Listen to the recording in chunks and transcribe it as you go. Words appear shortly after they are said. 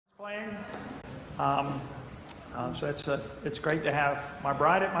So it's great to have my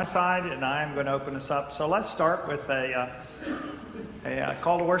bride at my side, and I am going to open us up. So let's start with a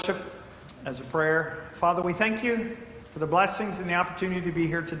call to worship as a prayer. Father, we thank you for the blessings and the opportunity to be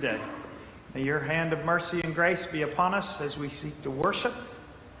here today. May your hand of mercy and grace be upon us as we seek to worship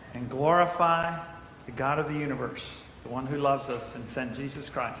and glorify the God of the universe, the one who loves us and sent Jesus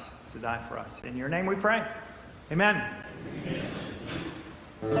Christ to die for us. In your name we pray. Amen.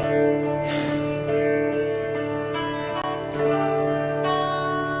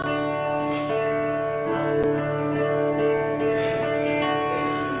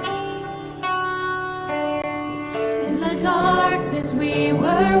 In the darkness we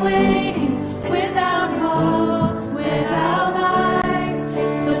were waiting, without hope, without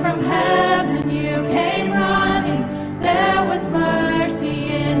light, till from heaven you came running. There was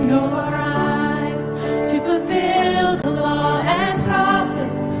mercy in your eyes to fulfill the law and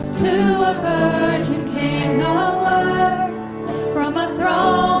prophets. To a virgin came the word, from a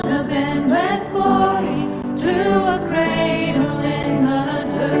throne of endless glory to a cradle in the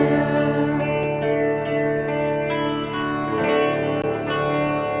dirt.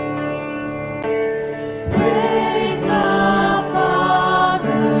 Praise the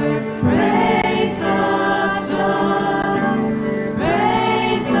Father, praise the Son,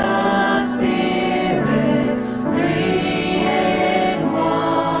 praise the Spirit, Three-in-One,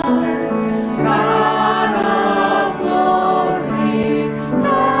 God of glory,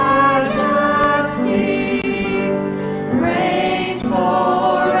 majesty, praise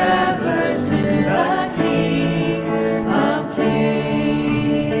forever to the King of Kings.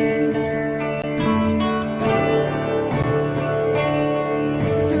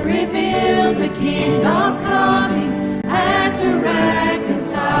 To reveal the kingdom coming and to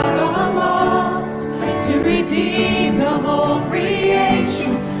reconcile the lost, to redeem the whole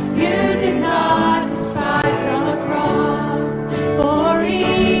creation. You did not despise the cross, for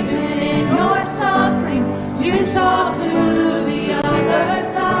even in your suffering you saw to the other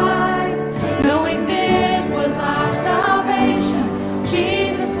side, knowing this was our salvation.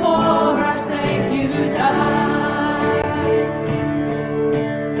 Jesus, for our sake you died.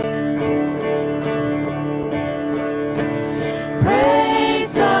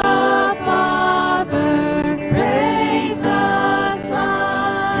 Praise the Father, praise the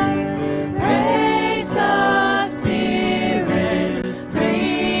Son, praise the Spirit,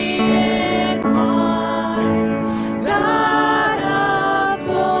 Three-in-One, God of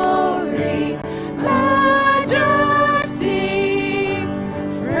glory, majesty,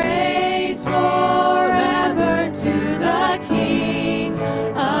 praise forever to the King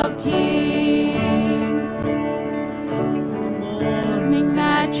of Kings. The morning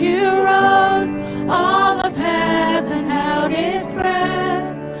that you rose, all of heaven held its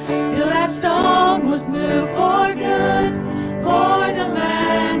breath, till that stone was moved for good, for the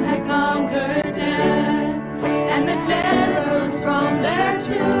Lamb had conquered death, and the dead rose from their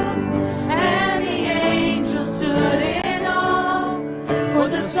tombs, and the angels stood in awe, for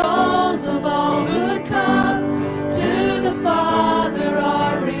the souls of all who'd come to the Father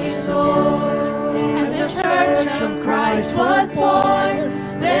are restored. And the Church of Christ was born,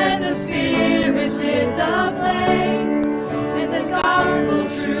 then the spirits hit the flame, and the gospel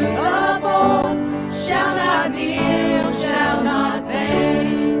truth of old shall not kneel, shall not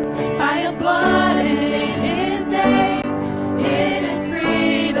faint. By his blood and in his name, in his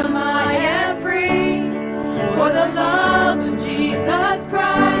freedom I am free, for the love of Jesus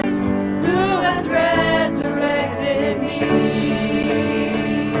Christ, who has resurrected me.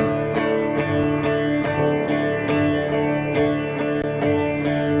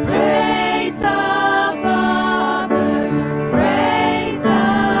 Praise the Father, praise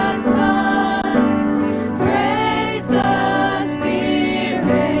the Son, praise the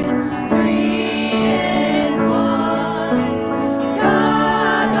Spirit, Three-in-One,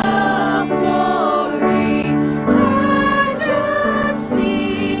 God of glory, majesty,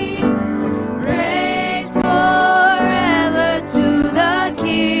 praise forever to the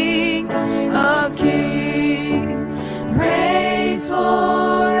King of Kings, praise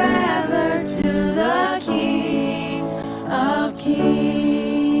forever to the King of Kings.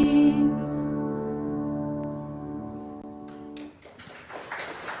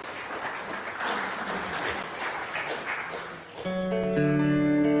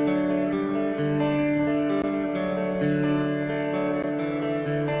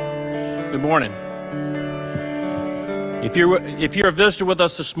 Good morning. If you're a visitor with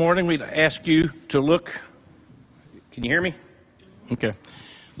us this morning, we'd ask you to look. Can you hear me? Okay.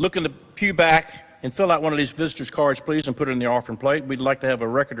 Look in the pew back and fill out one of these visitors cards, please, and put it in the offering plate. We'd like to have a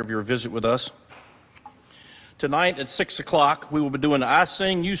record of your visit with us. Tonight at 6 o'clock, we will be doing I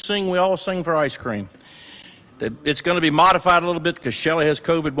Sing, You Sing, We All Sing for ice cream. It's going to be modified a little bit because Shelley has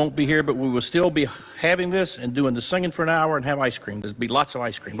COVID, won't be here, but we will still be having this and doing the singing for an hour and have ice cream. There'll be lots of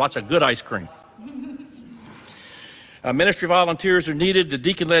ice cream, lots of good ice cream. Ministry volunteers are needed. The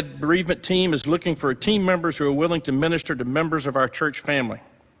deacon-led bereavement team is looking for team members who are willing to minister to members of our church family.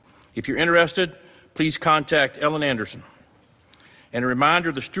 If you're interested, please contact Ellen Anderson. And a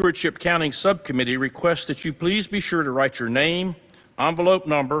reminder, the Stewardship Counting Subcommittee requests that you please be sure to write your name, envelope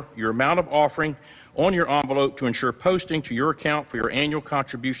number, your amount of offering on your envelope to ensure posting to your account for your annual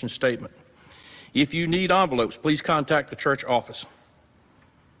contribution statement. If you need envelopes, please contact the church office.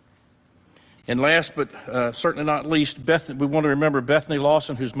 And last but certainly not least, we want to remember Bethany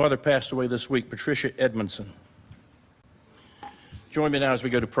Lawson, whose mother passed away this week, Patricia Edmondson. Join me now as we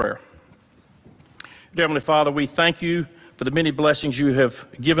go to prayer. Dear Heavenly Father, we thank you for the many blessings you have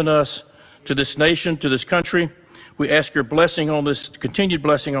given us to this nation, to this country. We ask your blessing on this, continued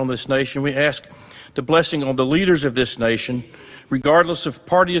blessing on this nation. We ask the blessing on the leaders of this nation, regardless of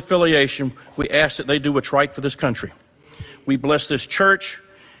party affiliation. We ask that they do what's right for this country. We bless this church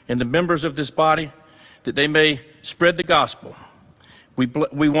and the members of this body, that they may spread the gospel. We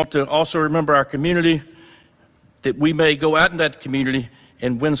want to also remember our community, that we may go out in that community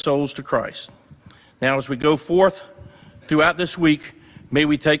and win souls to Christ. Now, as we go forth throughout this week, may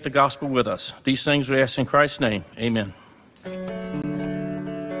we take the gospel with us. These things we ask in Christ's name. Amen. That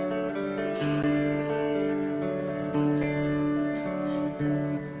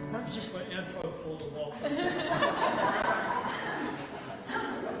was just my intro full of walk.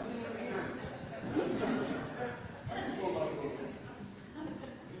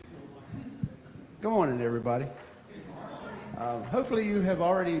 Good morning, everybody. Hopefully you have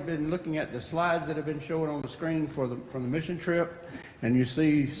already been looking at the slides that have been shown on the screen from the mission trip, and you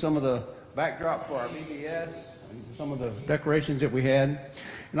see some of the backdrop for our BBS and some of the decorations that we had.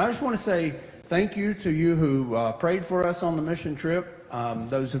 And I just want to say thank you to you who prayed for us on the mission trip,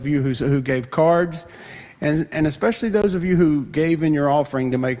 those of you who gave cards, and especially those of you who gave in your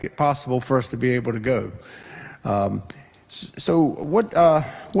offering to make it possible for us to be able to go. So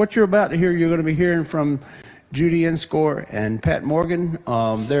what you're about to hear, you're going to be hearing from Judy Inscore and Pat Morgan,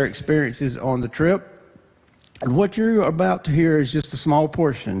 their experiences on the trip. And what you're about to hear is just a small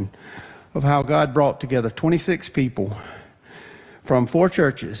portion of how God brought together 26 people from 4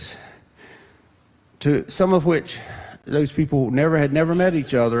 churches, to some of which those people had never met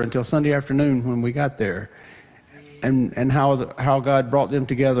each other until Sunday afternoon when we got there, and how God brought them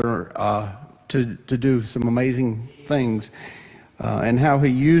together to do some amazing things. And how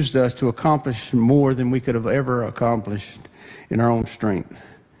he used us to accomplish more than we could have ever accomplished in our own strength.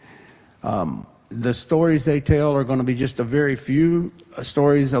 The stories they tell are going to be just a very few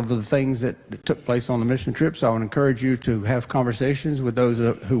stories of the things that took place on the mission trip. So I would encourage you to have conversations with those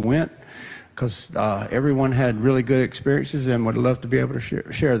who went, because everyone had really good experiences and would love to be able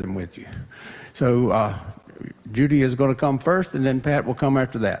to share them with you. So Judy is going to come first, and then Pat will come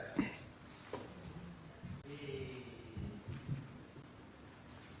after that.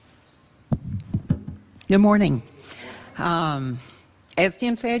 Good morning. As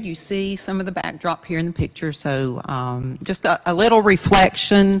Tim said, you see some of the backdrop here in the picture, so just a little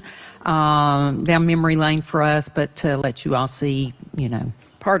reflection down memory lane for us, but to let you all see,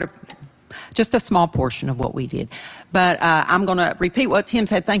 part of just a small portion of what we did. But I'm going to repeat what Tim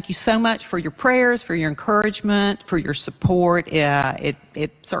said. Thank you so much for your prayers, for your encouragement, for your support. It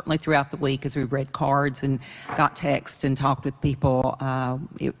certainly throughout the week, as we read cards and got texts and talked with people,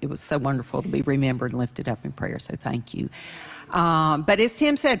 it was so wonderful to be remembered and lifted up in prayer. So thank you. But as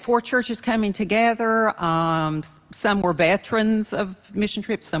Tim said, 4 churches coming together. Some were veterans of mission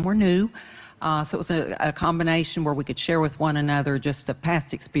trips, some were new. So it was a combination where we could share with one another just the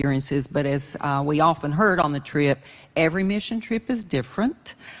past experiences. But as we often heard on the trip, every mission trip is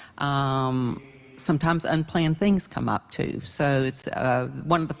different. Sometimes unplanned things come up too. So it's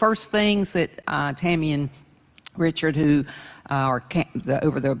one of the first things that Tammy and Richard, who are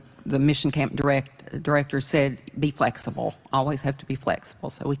the mission camp director, said, be flexible. Always have to be flexible.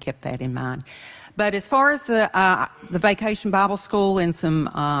 So we kept that in mind. But as far as the Vacation Bible School and some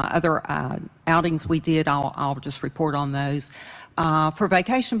other outings we did, I'll just report on those. For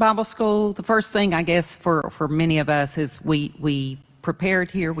Vacation Bible School, the first thing, I guess, for many of us is we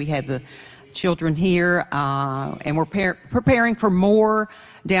prepared here. We had the children here, and we're preparing for more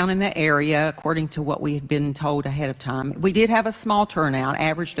down in the area according to what we had been told ahead of time. We did have a small turnout,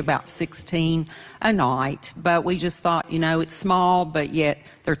 averaged about 16 a night, but we just thought, you know, it's small, but yet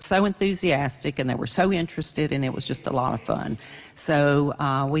they're so enthusiastic and they were so interested, and it was just a lot of fun. So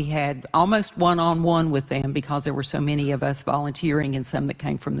we had almost one-on-one with them because there were so many of us volunteering and some that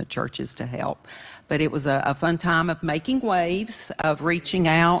came from the churches to help. But it was a fun time of making waves, of reaching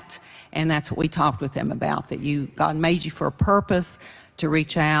out, and that's what we talked with them about, that God made you for a purpose, to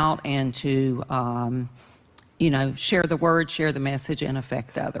reach out and to, you know, share the word, share the message, and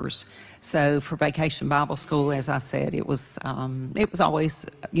affect others. So for Vacation Bible School, as I said, it was always,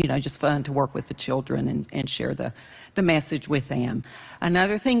 you know, just fun to work with the children and share the message with them.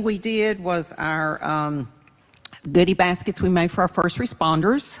 Another thing we did was our goodie baskets we made for our first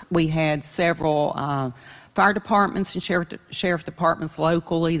responders. We had several fire departments and sheriff departments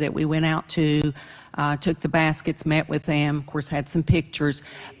locally that we went out to, took the baskets, met with them, of course had some pictures.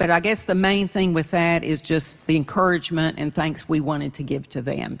 But I guess the main thing with that is just the encouragement and thanks we wanted to give to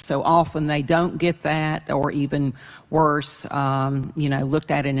them. So often they don't get that, or even worse, you know,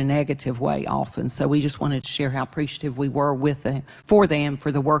 looked at in a negative way often. So we just wanted to share how appreciative we were for them,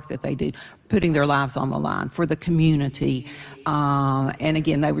 for the work that they did, putting their lives on the line for the community. And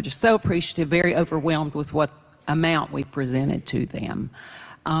again, they were just so appreciative, very overwhelmed with what amount we presented to them.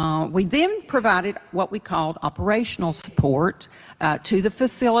 We then provided what we called operational support to the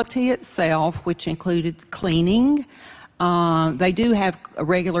facility itself, which included cleaning. They do have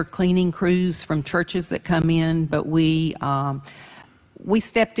regular cleaning crews from churches that come in, but we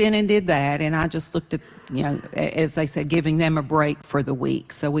stepped in and did that, and I just looked at, you know, as they said, giving them a break for the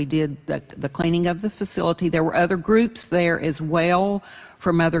week. So we did the cleaning of the facility. There were other groups there as well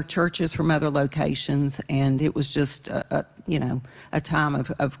from other churches, from other locations, and it was just you know, a time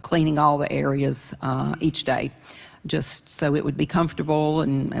of cleaning all the areas each day, just so it would be comfortable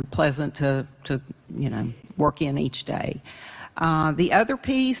and pleasant to you know, work in each day. The other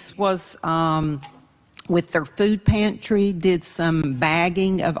piece was with their food pantry, did some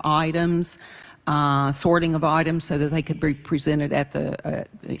bagging of items, sorting of items so that they could be presented at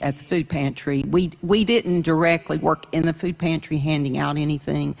the food pantry. We didn't directly work in the food pantry handing out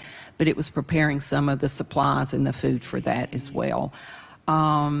anything, but it was preparing some of the supplies and the food for that as well.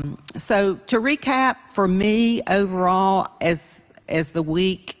 So to recap, for me overall, as the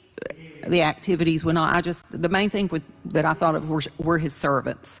week, the activities went on, the main thing that I thought of were his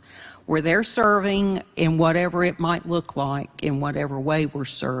servants. Where they're serving in whatever it might look like, in whatever way we're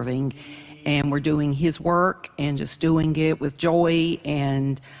serving, and we're doing his work and just doing it with joy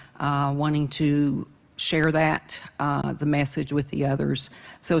and wanting to share that, the message with the others.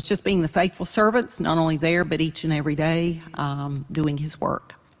 So it's just being the faithful servants, not only there, but each and every day doing his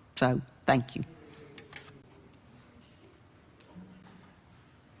work. So thank you.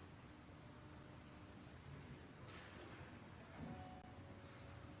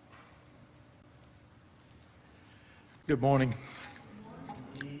 Good morning.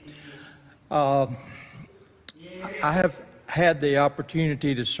 I have had the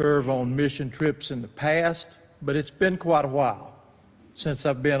opportunity to serve on mission trips in the past, but it's been quite a while since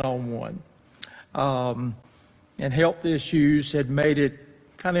I've been on one. And health issues had made it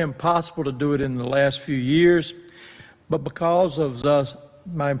kind of impossible to do it in the last few years. But because of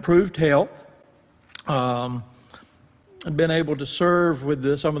my improved health, I've been able to serve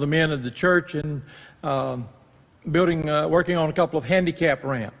with some of the men of the church and working on a couple of handicap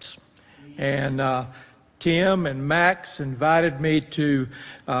ramps. And Tim and Max invited me to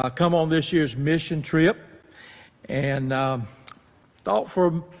come on this year's mission trip, and thought for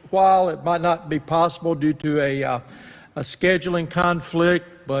a while it might not be possible due to a scheduling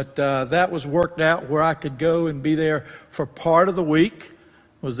conflict, but that was worked out where I could go and be there for part of the week.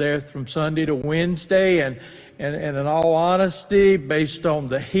 Was there from Sunday to Wednesday, and in all honesty, based on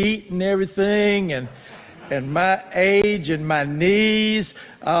the heat and everything, and my age and my knees,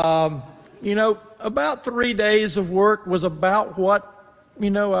 you know, about 3 days of work was about what,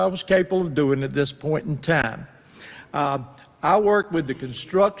 you know, I was capable of doing at this point in time. I work with the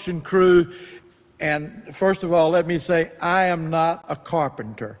construction crew, and first of all, let me say, I am not a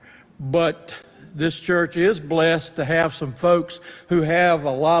carpenter, but this church is blessed to have some folks who have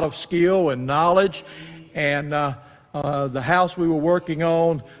a lot of skill and knowledge, and the house we were working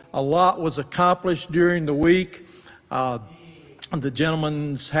on, a lot was accomplished during the week. The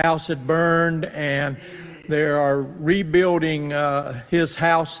gentleman's house had burned, and they are rebuilding his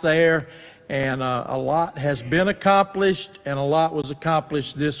house there, And a lot has been accomplished, and a lot was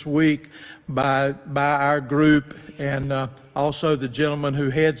accomplished this week by our group, and also the gentleman who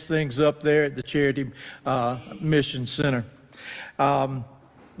heads things up there at the Charity Mission Center. And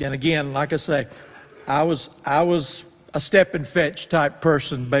again, like I say, I was a step and fetch type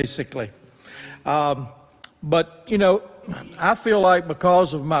person, basically. But, you know, I feel like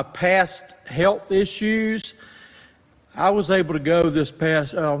because of my past health issues, I was able to go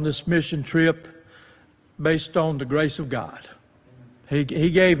on this mission trip based on the grace of God. He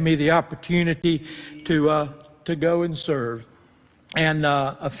gave me the opportunity to go and serve. And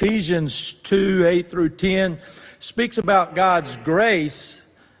Ephesians 2:8-10 speaks about God's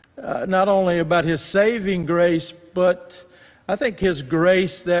grace, not only about His saving grace, but I think His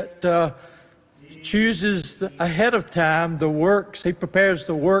grace that chooses ahead of time the works. He prepares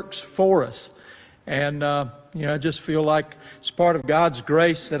the works for us. And you know, I just feel like it's part of God's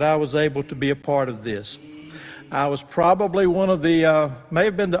grace that I was able to be a part of this. I was probably one of the, may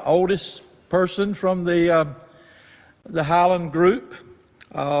have been the oldest person from the Highland group.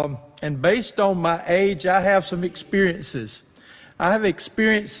 And based on my age, I have some experiences. I have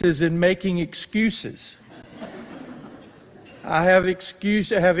experiences in making excuses. I have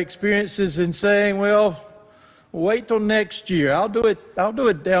experiences in saying, well, wait till next year. I'll do it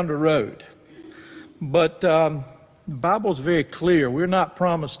down the road. But the Bible's very clear. We're not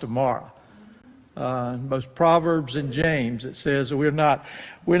promised tomorrow. In both Proverbs and James, it says we're not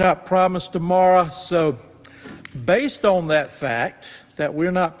promised tomorrow. So based on that fact that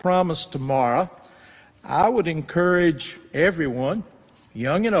we're not promised tomorrow, I would encourage everyone,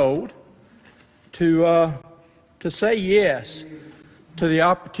 young and old, to say yes to the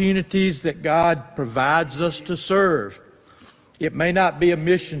opportunities that God provides us to serve. It may not be a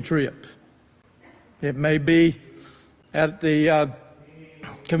mission trip. It may be at the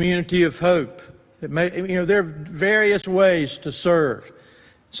Community of Hope. It may, you know, there are various ways to serve.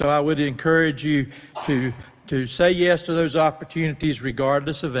 So I would encourage you to say yes to those opportunities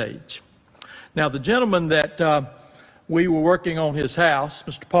regardless of age. Now, the gentleman that we were working on his house,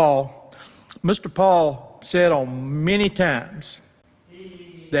 Mr. Paul said on many times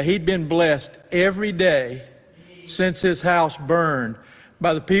that he'd been blessed every day since his house burned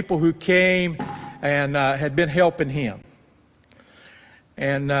by the people who came and had been helping him.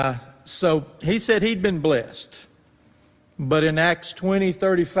 And so he said he'd been blessed. But in Acts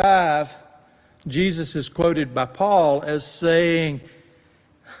 20:35, Jesus is quoted by Paul as saying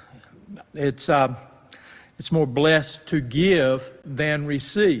it's more blessed to give than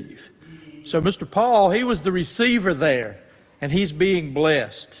receive. So Mr. Paul, he was the receiver there, and he's being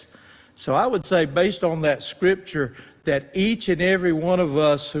blessed. So I would say, based on that scripture, that each and every one of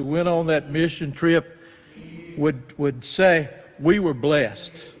us who went on that mission trip would say, we were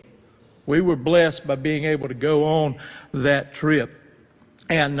blessed. We were blessed by being able to go on that trip.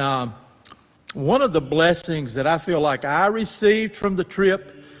 And one of the blessings that I feel like I received from the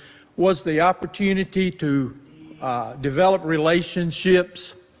trip was the opportunity to develop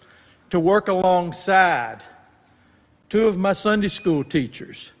relationships, to work alongside two of my Sunday school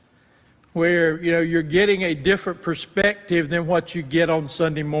teachers, where, you know, you're getting a different perspective than what you get on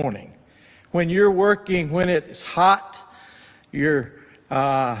Sunday morning. When you're working, when it's hot, you're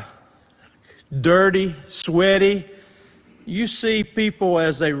dirty, sweaty, you see people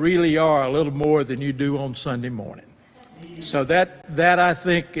as they really are a little more than you do on Sunday morning. So that I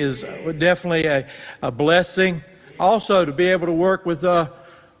think is definitely a blessing. Also, to be able to work with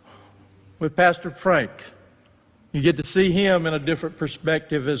Pastor Frank. You get to see him in a different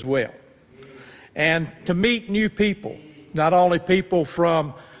perspective as well. And to meet new people, not only people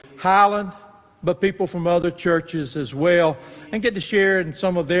from Highland, but people from other churches as well, and get to share in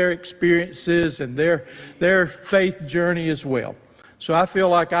some of their experiences and their faith journey as well. So I feel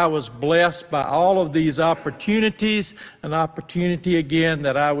like I was blessed by all of these opportunities, an opportunity again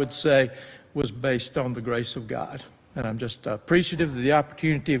that I would say was based on the grace of God. And I'm just appreciative of the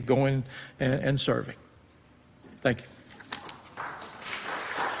opportunity of going and serving. Thank you.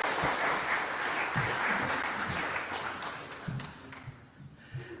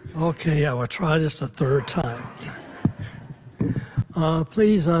 Okay, I will try this a third time.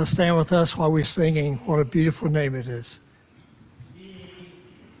 Please stand with us while we're singing What a Beautiful Name It Is.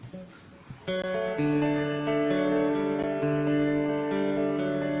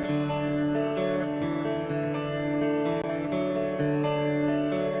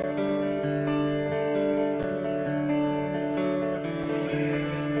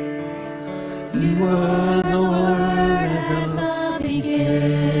 You were the Word at the beginning,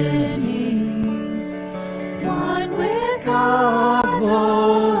 one with God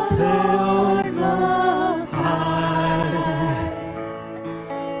most held.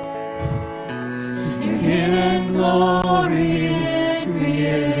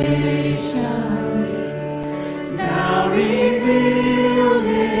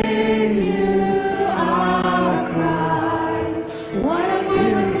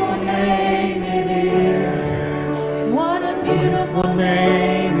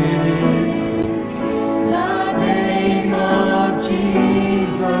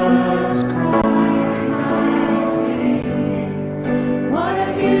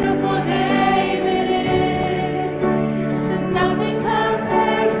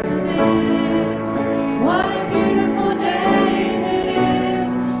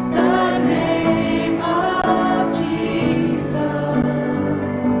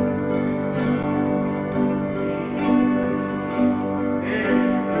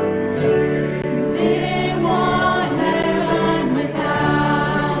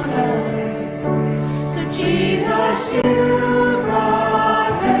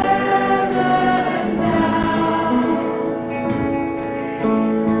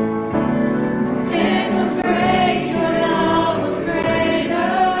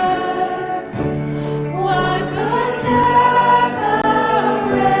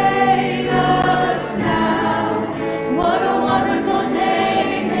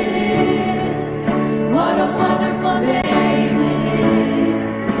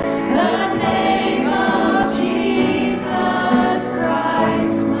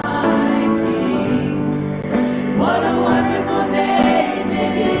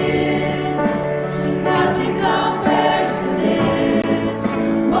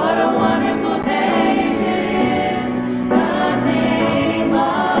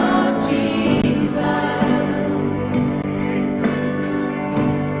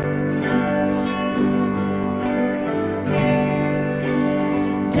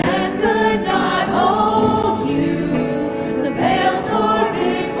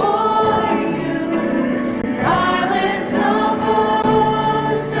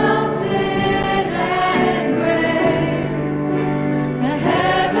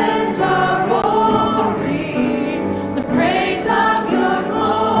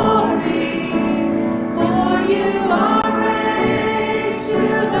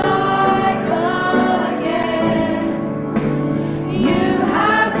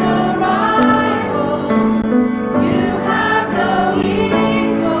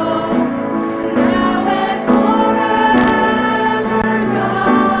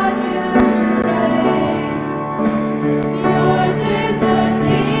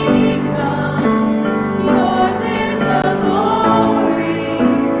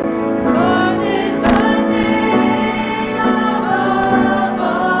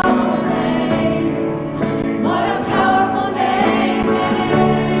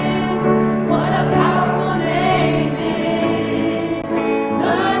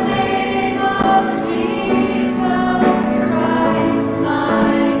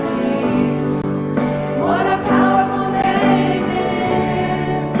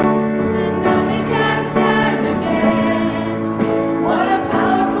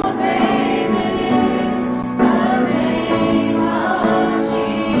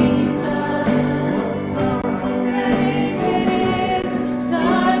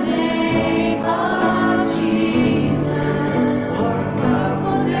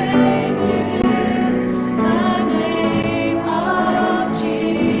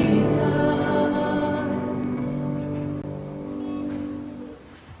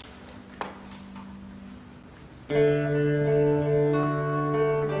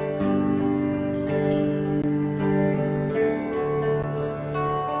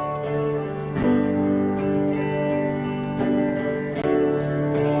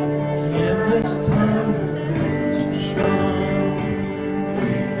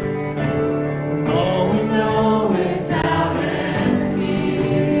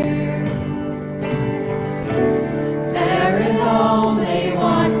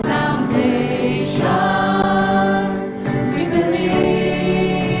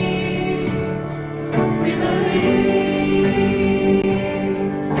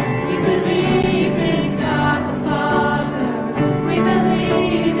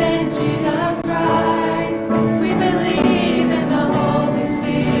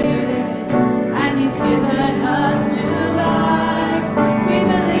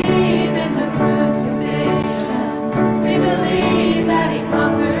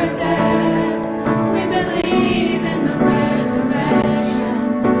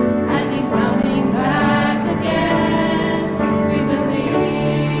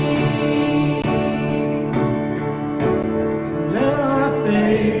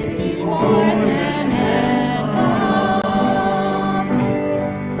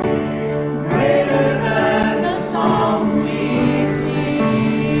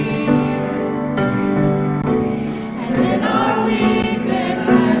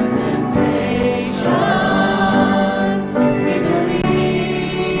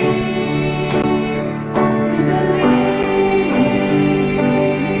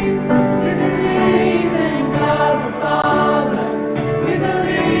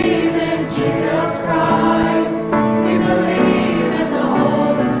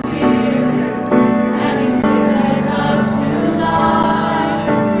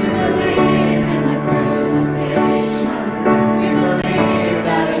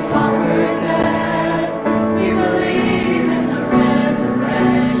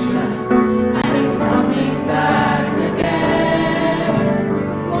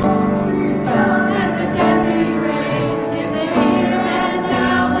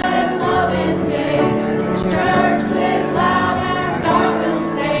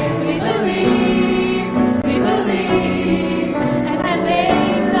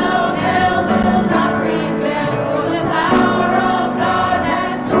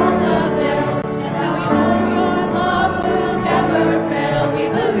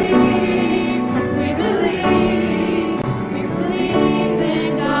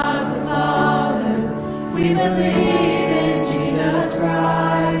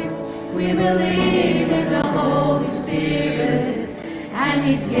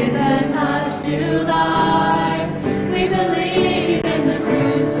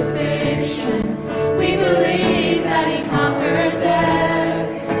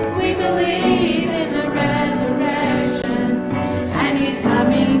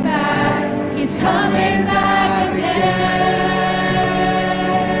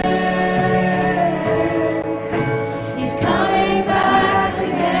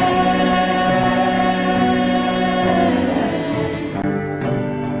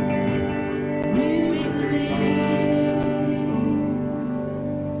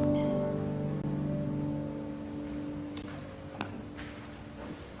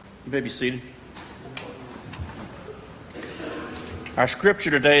 You may be seated. Our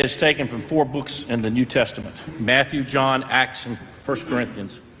scripture today is taken from 4 books in the New Testament: Matthew, John, Acts, and 1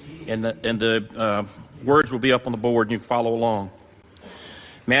 Corinthians. And the words will be up on the board and you can follow along.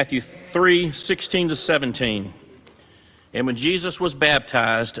 Matthew 3:16 to 17. And when Jesus was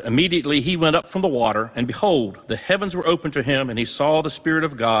baptized, immediately he went up from the water, and behold, the heavens were opened to him, and he saw the Spirit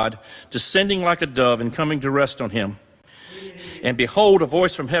of God descending like a dove and coming to rest on him. And behold, a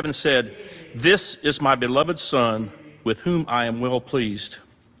voice from heaven said, "This is my beloved Son, with whom I am well pleased."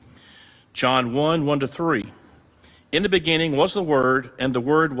 John 1:1 to 3. In the beginning was the Word, and the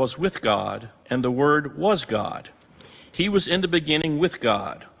Word was with God, and the Word was God. He was in the beginning with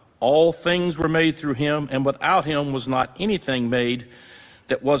God. All things were made through him, and without him was not anything made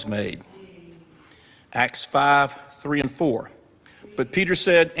that was made. Acts 5:3 and 4. But Peter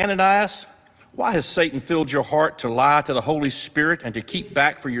said, "Ananias, why has Satan filled your heart to lie to the Holy Spirit and to keep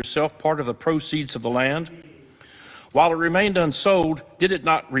back for yourself part of the proceeds of the land? While it remained unsold, did it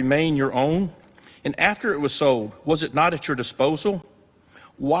not remain your own? And after it was sold, was it not at your disposal?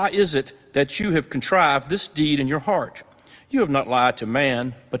 Why is it that you have contrived this deed in your heart? You have not lied to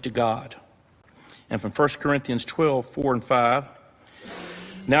man, but to God." And from 1 Corinthians 12:4 and 5.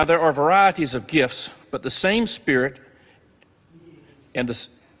 Now there are varieties of gifts, but the same Spirit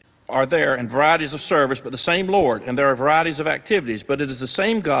are there, and varieties of service, but the same Lord. And there are varieties of activities, but it is the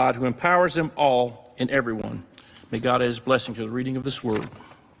same God who empowers them all in everyone. May God add his blessing to the reading of this word.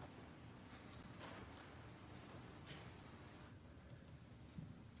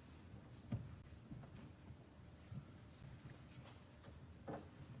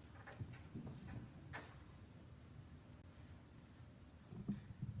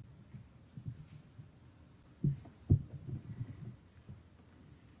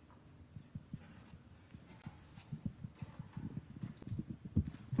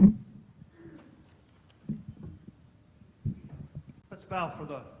 Let's bow for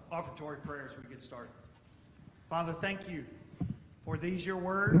the offertory prayer as we get started. Father, thank you for these your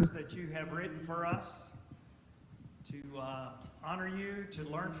words that you have written for us to honor you, to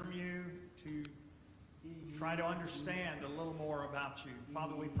learn from you, to try to understand a little more about you.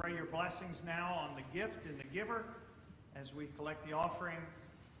 Father, we pray your blessings now on the gift and the giver as we collect the offering.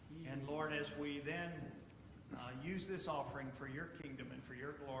 And Lord, as we then use this offering for your kingdom and for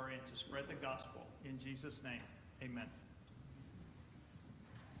your glory and to spread the gospel. In Jesus' name, amen.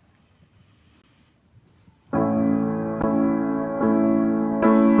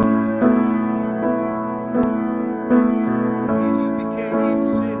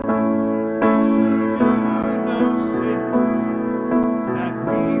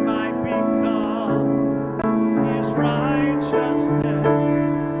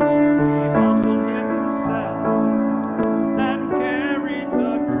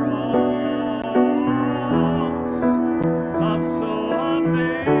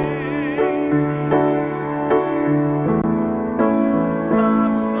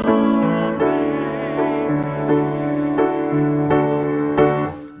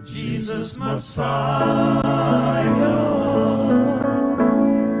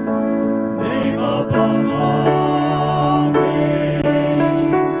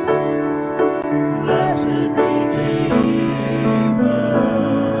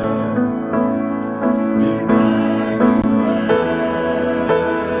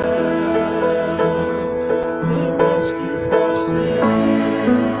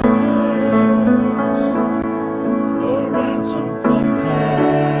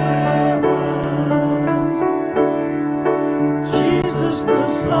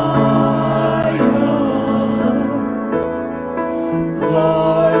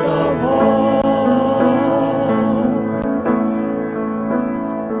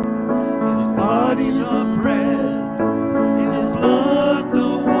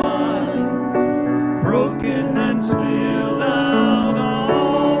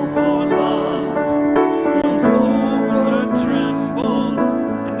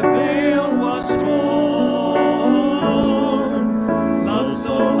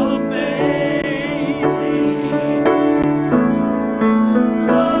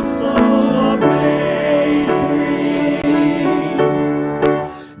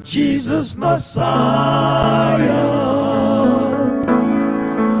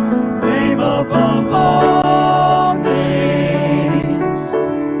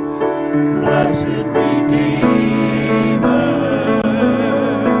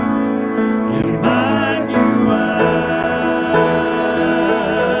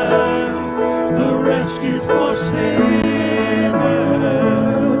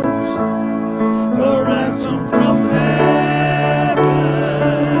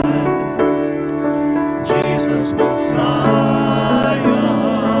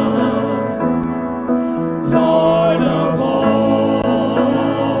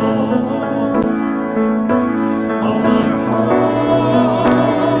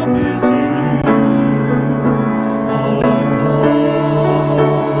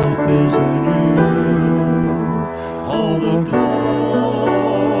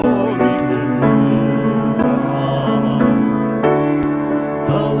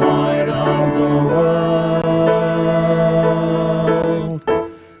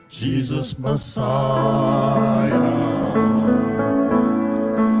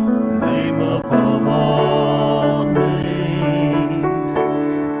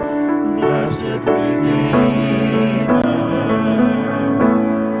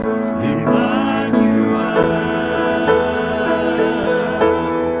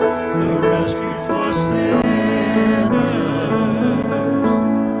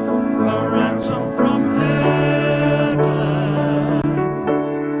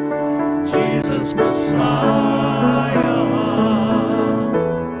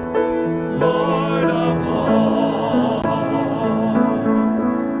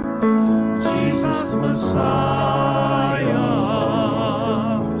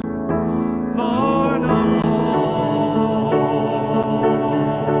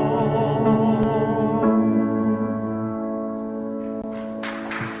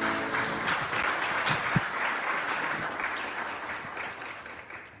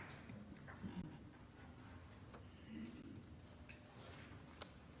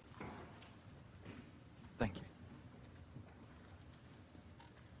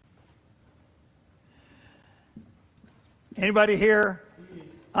 Anybody here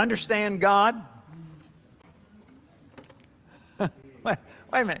understand God? Wait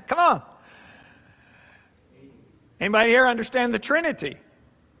a minute, come on. Anybody here understand the Trinity?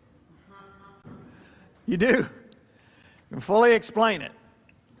 You do. You can fully explain it.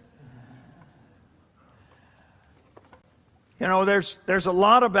 You know, there's a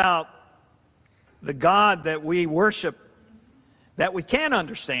lot about the God that we worship that we can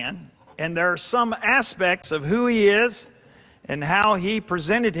understand, and there are some aspects of who He is and how He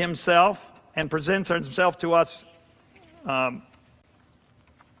presented Himself and presents Himself to us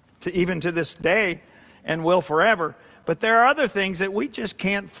even to this day and will forever. But there are other things that we just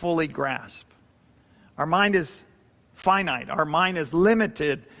can't fully grasp. Our mind is finite. Our mind is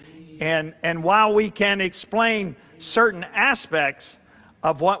limited. And while we can explain certain aspects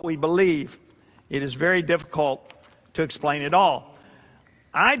of what we believe, it is very difficult to explain it all.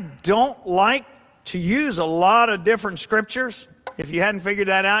 I don't like to use a lot of different scriptures, if you hadn't figured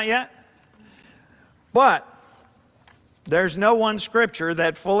that out yet. But there's no one scripture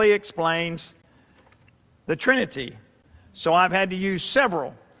that fully explains the Trinity. So I've had to use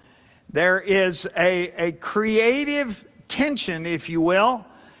several. There is a creative tension, if you will,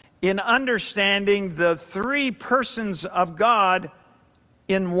 in understanding the three persons of God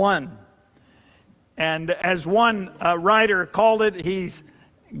in one. And as one writer called it, He's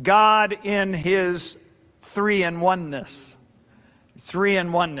God in His three-in-oneness.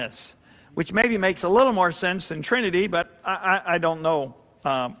 Three-in-oneness, which maybe makes a little more sense than Trinity, but I don't know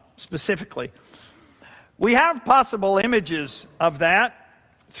specifically. We have possible images of that,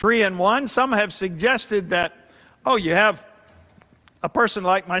 3 in 1. Some have suggested that, oh, you have a person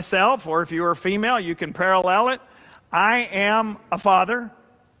like myself, or if you were a female, you can parallel it. I am a father,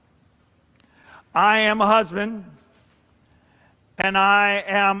 I am a husband, and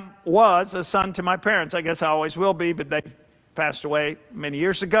I was a son to my parents. I guess I always will be, but they passed away many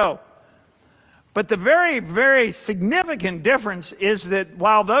years ago. But the very, very significant difference is that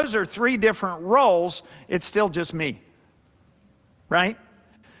while those are three different roles, it's still just me, right?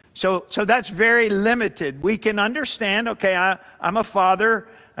 So that's very limited. We can understand, okay, I'm a father,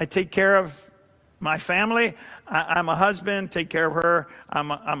 I take care of my family, I'm a husband, take care of her,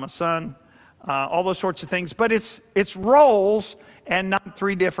 I'm a son, all those sorts of things. But it's roles and not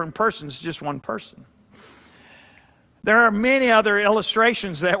three different persons, just one person. There are many other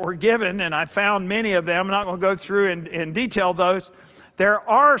illustrations that were given, and I found many of them. I'm not going to go through and detail those. There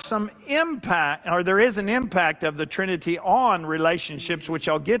are some impact, or there is an impact of the Trinity on relationships, which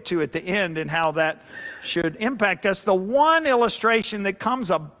I'll get to at the end, and how that should impact us. The one illustration that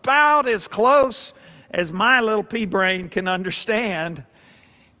comes about as close as my little pea brain can understand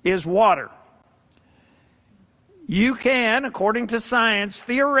is water. You can, according to science,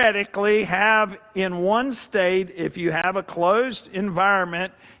 theoretically have in one state, if you have a closed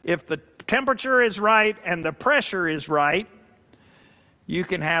environment, if the temperature is right and the pressure is right, you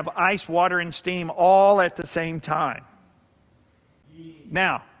can have ice, water, and steam all at the same time.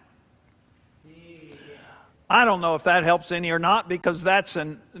 Now, I don't know if that helps any or not, because that's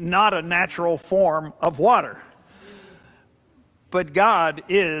not a natural form of water. But God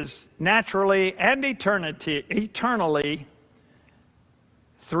is naturally and eternally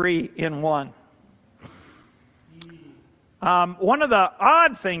three in one. One of the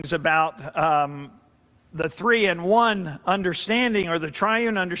odd things about the three-in-one understanding, or the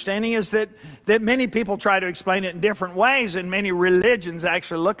triune understanding, is that many people try to explain it in different ways, and many religions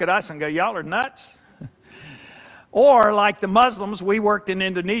actually look at us and go, y'all are nuts. Or like the Muslims, we worked in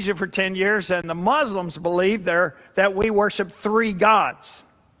Indonesia for 10 years, and the Muslims believe that we worship three gods.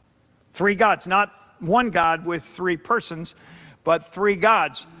 Three gods, not one God with three persons, but three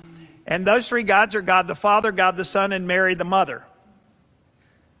gods. And those three gods are God the Father, God the Son, and Mary the Mother.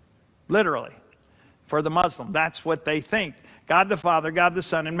 Literally, for the Muslim, that's what they think. God the Father, God the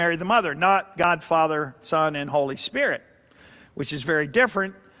Son, and Mary the Mother, not God, Father, Son, and Holy Spirit, which is very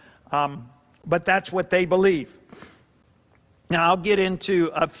different, but that's what they believe. Now, I'll get into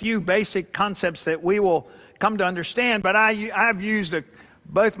a few basic concepts that we will come to understand, but I've used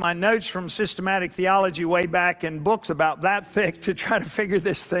both my notes from systematic theology way back and books about that thick to try to figure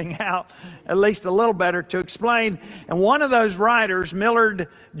this thing out at least a little better to explain. And one of those writers, Millard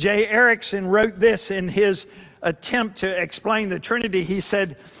J. Erickson, wrote this in his attempt to explain the Trinity. He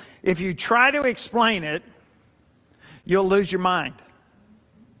said, if you try to explain it, you'll lose your mind.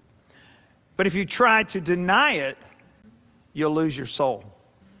 But if you try to deny it, you'll lose your soul.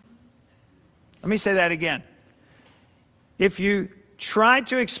 Let me say that again. If you try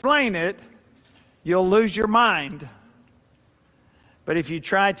to explain it, you'll lose your mind. But if you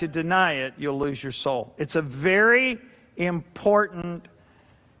try to deny it, you'll lose your soul. It's a very important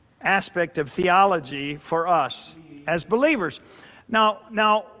aspect of theology for us as believers.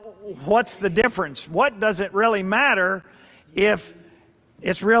 Now, what's the difference? What does it really matter if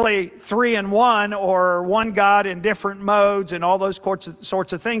it's really three in one, or one God in different modes, and all those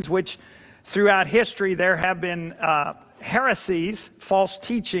sorts of things, which throughout history there have been heresies, false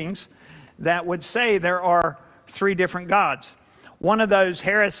teachings, that would say there are three different gods. One of those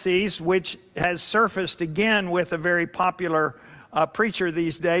heresies, which has surfaced again with a very popular preacher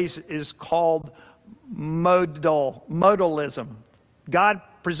these days, is called modalism. God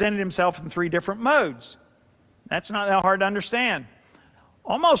presented himself in three different modes. That's not that hard to understand.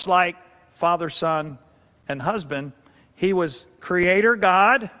 Almost like Father, Son, and husband. He was Creator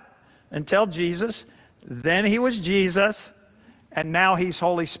God until Jesus. Then he was Jesus. And now he's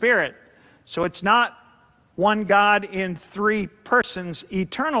Holy Spirit. So it's not one God in three persons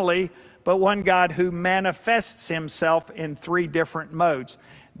eternally, but one God who manifests himself in three different modes.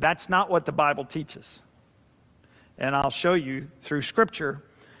 That's not what the Bible teaches. And I'll show you through Scripture.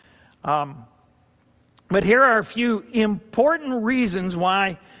 But here are a few important reasons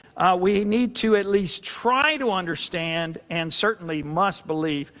why we need to at least try to understand, and certainly must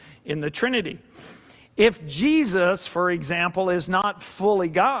believe, in the Trinity. If Jesus, for example, is not fully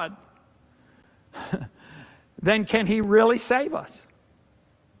God, then can he really save us?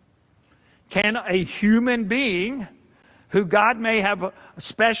 Can a human being who God may have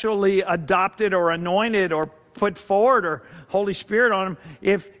specially adopted or anointed or put forward, or Holy Spirit on him,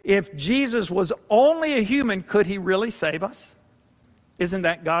 if Jesus was only a human, could he really save us? Isn't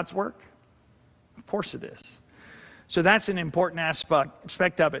that God's work? Of course it is. So that's an important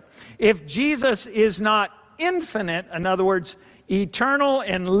aspect of it. If Jesus is not infinite, in other words, eternal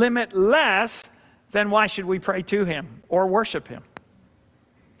and limitless, then why should we pray to him or worship him?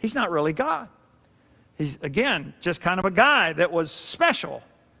 He's not really God. He's, again, just kind of a guy that was special.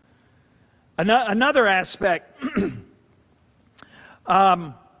 Another aspect,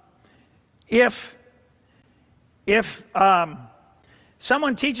 if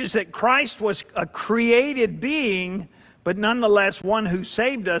someone teaches that Christ was a created being, but nonetheless one who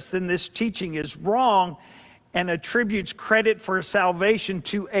saved us, then this teaching is wrong and attributes credit for salvation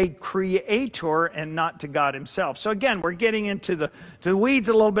to a creator and not to God himself. So again, we're getting into the weeds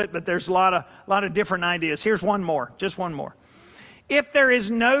a little bit, but there's a lot of different ideas. Here's one more, just one more. If there is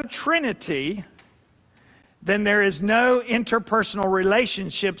no Trinity, then there is no interpersonal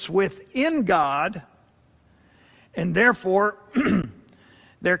relationships within God, and therefore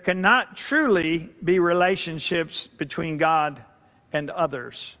there cannot truly be relationships between God and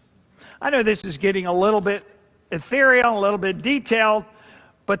others. I know this is getting a little bit ethereal, a little bit detailed,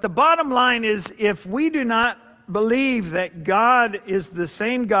 but the bottom line is, if we do not believe that God is the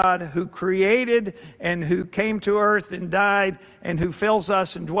same God who created and who came to earth and died and who fills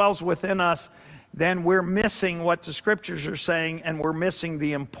us and dwells within us, then we're missing what the Scriptures are saying, and we're missing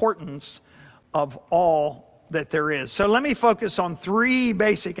the importance of all that there is. So let me focus on three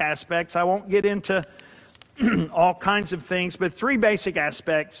basic aspects. I won't get into all kinds of things, but three basic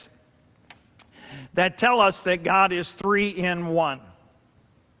aspects that tell us that God is three in one.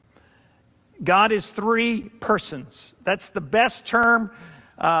 God is three persons. That's the best term.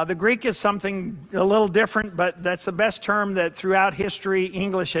 The Greek is something a little different, but that's the best term that throughout history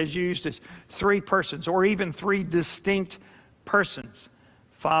English has used, is three persons, or even three distinct persons: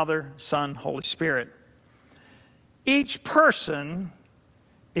 Father, Son, Holy Spirit. Each person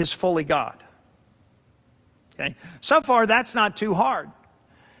is fully God. Okay? So far, that's not too hard.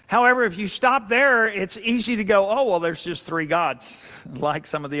 However, if you stop there, it's easy to go, oh, well, there's just three gods, like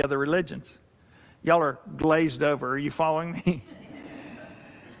some of the other religions. Y'all are glazed over. Are you following me?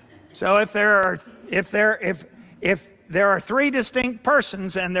 So if there are three distinct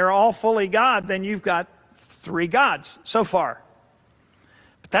persons and they're all fully God, then you've got three gods so far.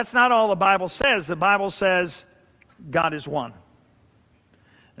 But that's not all the Bible says. The Bible says God is one.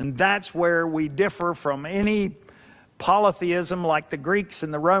 And that's where we differ from any polytheism like the Greeks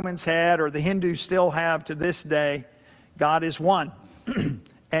and the Romans had, or the Hindus still have to this day. God is one.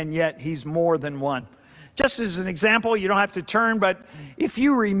 And yet he's more than one. Just as an example, you don't have to turn, but if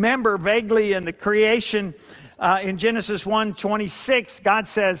you remember vaguely in the creation, in Genesis 1:26, God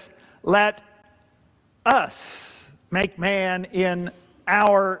says, "Let us make man in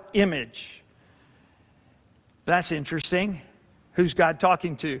our image." That's interesting. Who's God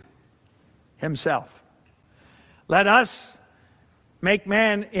talking to? Himself. Let us make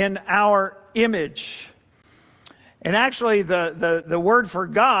man in our image. And actually, the word for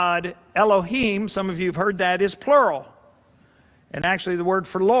God, Elohim, some of you have heard that, is plural. And actually, the word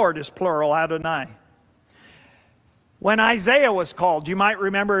for Lord is plural, Adonai. When Isaiah was called, you might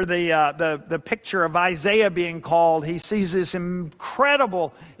remember the picture of Isaiah being called. He sees this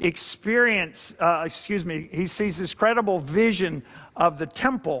incredible experience, he sees this incredible vision of the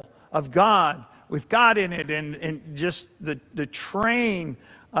temple of God, with God in it, and just the train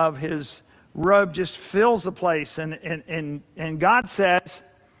of his robe just fills the place. And God says,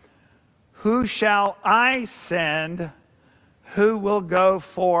 "Who shall I send? Who will go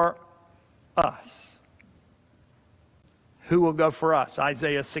for us?" Who will go for us?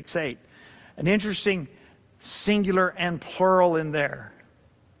 Isaiah 6:8. An interesting singular and plural in there.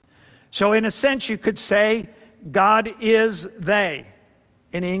 So in a sense, you could say, God is they.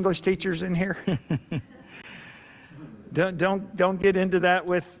 Any English teachers in here? Don't get into that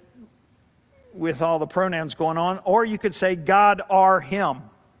with all the pronouns going on. Or you could say, God are him.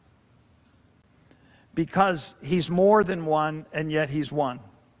 Because he's more than one, and yet he's one.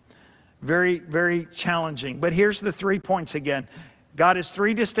 Very, very challenging. But here's the 3 points again. God is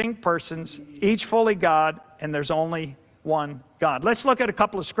 3 distinct persons, each fully God, and there's only one God. Let's look at a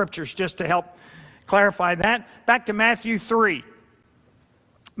couple of scriptures just to help clarify that. Back to Matthew 3.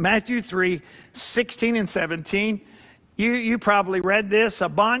 Matthew 3, 16 and 17. You probably read this a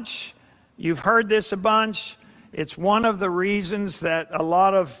bunch. You've heard this a bunch. It's one of the reasons that a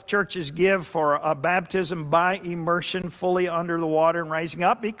lot of churches give for a baptism by immersion, fully under the water and raising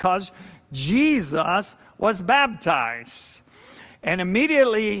up, because Jesus was baptized. And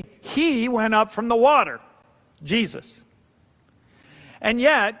immediately he went up from the water, Jesus. And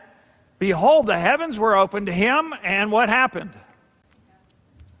yet, behold, the heavens were opened to him, and what happened?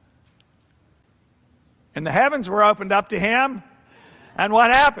 And the heavens were opened up to him, and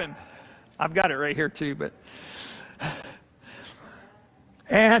what happened? I've got it right here too, but...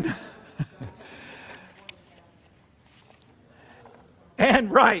 And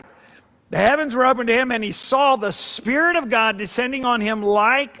right, the heavens were opened to him, and he saw the Spirit of God descending on him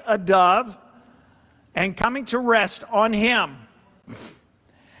like a dove and coming to rest on him.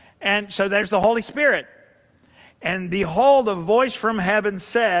 And so there's the Holy Spirit. And behold, a voice from heaven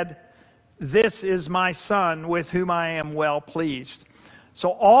said, "This is my Son, with whom I am well pleased."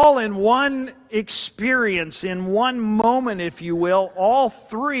 So all in one experience, in one moment, if you will, all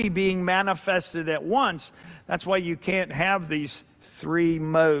 3 being manifested at once. That's why you can't have these 3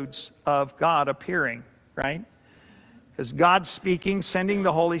 modes of God appearing, right? Because God's speaking, sending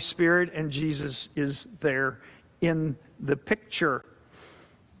the Holy Spirit, and Jesus is there in the picture.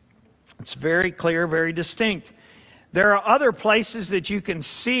 It's very clear, very distinct. There are other places that you can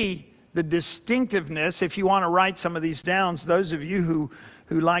see the distinctiveness. If you want to write some of these down, those of you who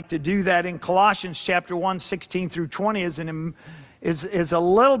like to do that, in Colossians chapter 1, 16 through 20 is a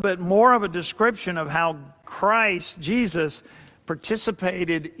little bit more of a description of how Christ, Jesus,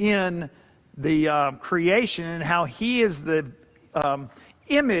 participated in the creation, and how he is the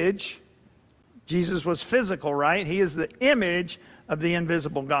image. Jesus was physical, right? He is the image of the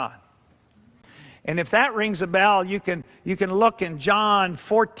invisible God. And if that rings a bell, you can look in John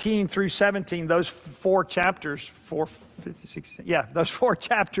 14 through 17, those 4 chapters, 4, 50, 16, yeah, those 4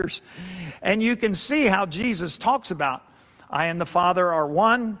 chapters, and you can see how Jesus talks about, I and the Father are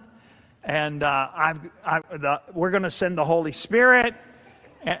one, and we're going to send the Holy Spirit,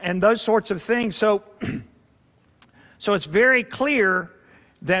 and those sorts of things. So it's very clear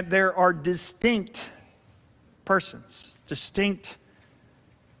that there are distinct persons, distinct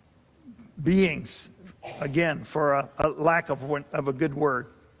beings, again, for a lack of a good word.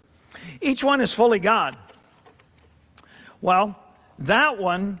 Each one is fully God. Well, that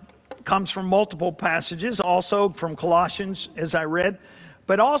one comes from multiple passages, also from Colossians, as I read,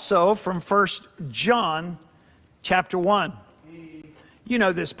 but also from 1 John chapter 1. You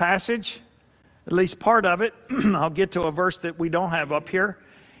know this passage, at least part of it. I'll get to a verse that we don't have up here.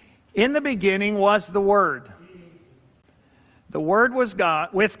 In the beginning was the Word. The Word was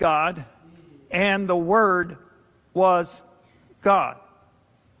God, with God, and the Word was God.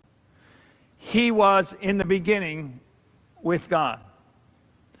 He was in the beginning with God.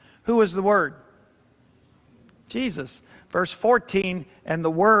 Who was the Word? Jesus. Verse 14, and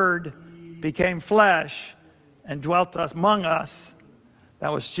the Word became flesh and dwelt among us.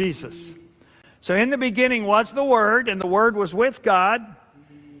 That was Jesus. So in the beginning was the Word, and the Word was with God,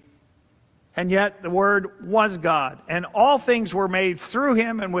 and yet the Word was God. And all things were made through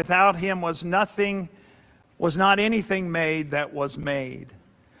him, and without him was not anything made that was made.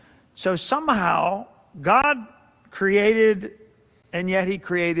 So somehow God created, and yet he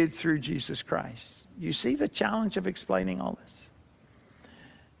created through Jesus Christ. You see the challenge of explaining all this?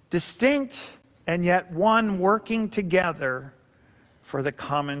 Distinct, and yet one working together for the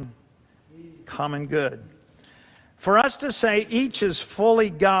common good. For us to say each is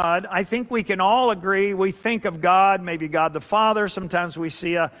fully God, I think we can all agree. We think of God, maybe God the Father. Sometimes we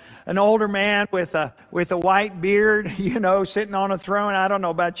see an older man with a white beard, you know, sitting on a throne. I don't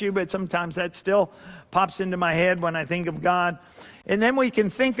know about you, but sometimes that still pops into my head when I think of God. And then we can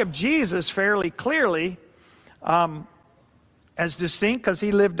think of Jesus fairly clearly as distinct because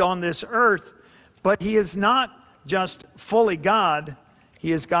he lived on this earth. But he is not just fully God.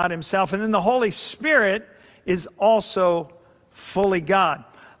 He is God himself. And then the Holy Spirit is also fully God.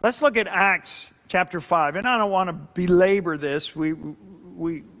 Let's look at Acts chapter 5. And I don't want to belabor this.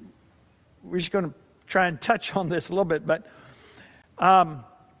 We're just going to try and touch on this a little bit. But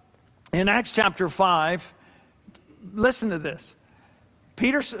in Acts chapter 5, listen to this.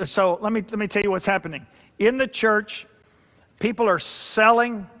 So let me tell you what's happening. In the church, people are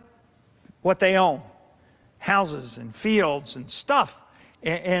selling what they own. Houses and fields and stuff.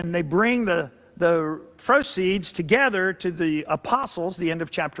 And they bring the proceeds together to the apostles, the end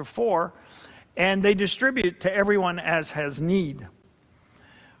of chapter 4, and they distribute to everyone as has need.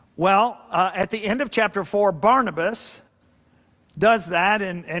 Well, at the end of chapter 4, Barnabas does that,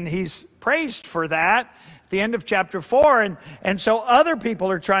 and he's praised for that at the end of chapter 4, and so other people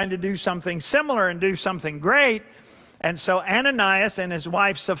are trying to do something similar and do something great, and so Ananias and his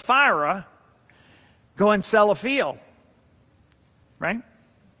wife Sapphira go and sell a field, right?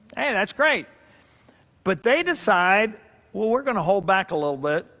 Hey, that's great. But they decide, well, we're going to hold back a little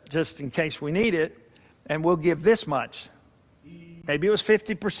bit just in case we need it, and we'll give this much. Maybe it was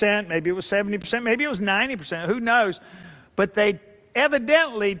 50%, maybe it was 70%, maybe it was 90%, who knows? But they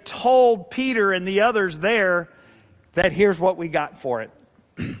evidently told Peter and the others there that here's what we got for it.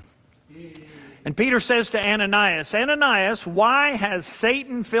 And Peter says to Ananias, Ananias, why has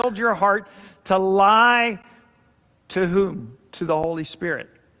Satan filled your heart to lie to whom? To the Holy Spirit.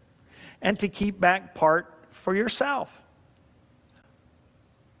 And to keep back part for yourself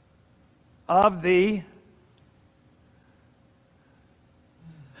of the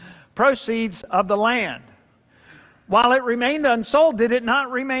proceeds of the land. While it remained unsold, did it not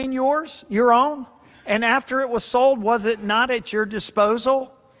remain yours, your own? And after it was sold, was it not at your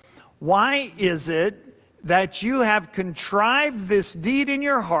disposal? Why is it that you have contrived this deed in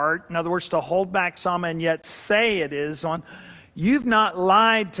your heart, in other words, to hold back some and yet say it is on? You've not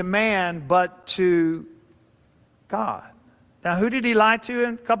lied to man, but to God. Now, who did he lie to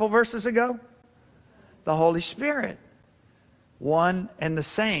a couple verses ago? The Holy Spirit. One and the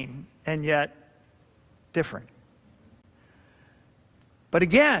same, and yet different. But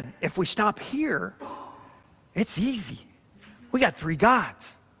again, if we stop here, it's easy. We got three gods.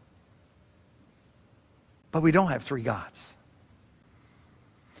 But we don't have three gods.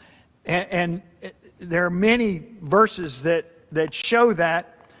 And there are many verses that show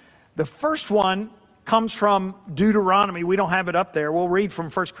that. The first one comes from Deuteronomy. We don't have it up there. We'll read from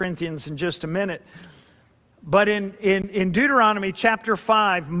 1 Corinthians in just a minute. But in Deuteronomy chapter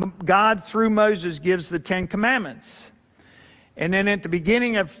 5, God through Moses gives the Ten Commandments. And then at the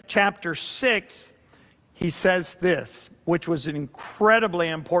beginning of chapter 6, he says this, which was an incredibly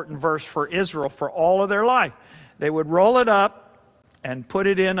important verse for Israel for all of their life. They would roll it up and put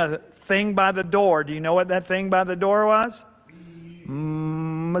it in a thing by the door. Do you know what that thing by the door was?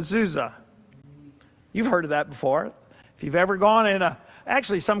 Mezuzah. You've heard of that before. If you've ever gone in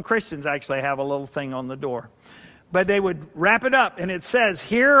actually some Christians actually have a little thing on the door. But they would wrap it up and it says,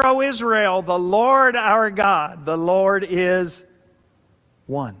 Hear, O Israel, the Lord our God, the Lord is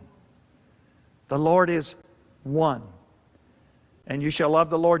one. The Lord is one. And you shall love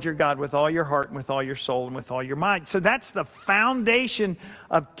the Lord your God with all your heart and with all your soul and with all your mind. So that's the foundation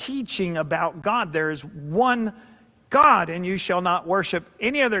of teaching about God. There is one God, and you shall not worship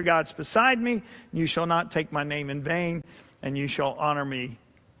any other gods beside me. You shall not take my name in vain, and you shall honor me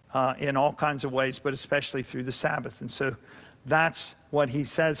in all kinds of ways, but especially through the Sabbath. And so that's what he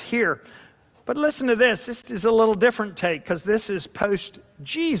says here. But listen to this. This is a little different take, because this is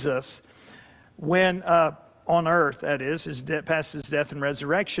post-Jesus, when on earth, that is, past his death and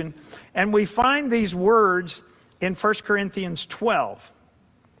resurrection. And we find these words in 1 Corinthians 12.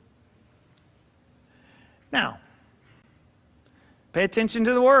 Now, pay attention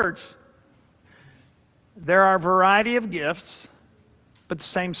to the words. There are a variety of gifts, but the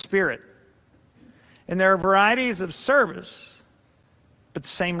same Spirit. And there are varieties of service, but the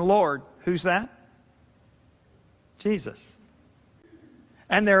same Lord. Who's that? Jesus.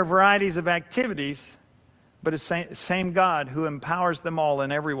 And there are varieties of activities, but it's the same God who empowers them all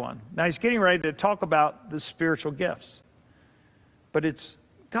and everyone. Now he's getting ready to talk about the spiritual gifts. But it's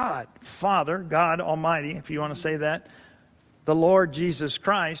God, Father, God Almighty, if you want to say that, the Lord Jesus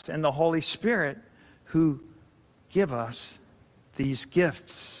Christ, and the Holy Spirit who give us these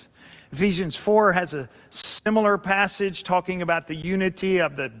gifts. Ephesians 4 has a similar passage talking about the unity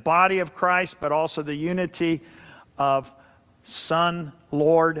of the body of Christ, but also the unity of Son,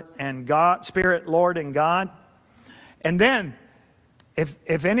 Lord, and God, Spirit, Lord, and God. And then,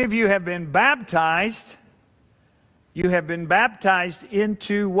 if any of you have been baptized, you have been baptized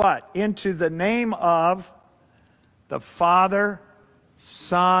into what? Into the name of the Father,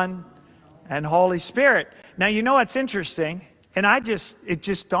 Son, and Holy Spirit. Now, you know what's interesting? And it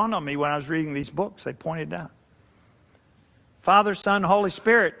just dawned on me when I was reading these books. They pointed out. Father, Son, Holy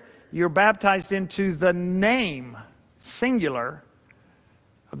Spirit, you're baptized into the name, singular,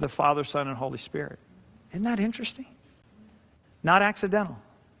 of the Father, Son, and Holy Spirit. Isn't that interesting? Not accidental.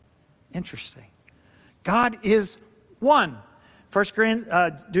 Interesting. God is one.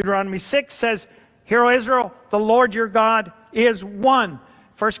 Deuteronomy 6 says, "Hear, O Israel, the Lord your God is one."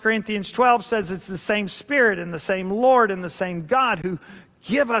 1 Corinthians 12 says it's the same Spirit and the same Lord and the same God who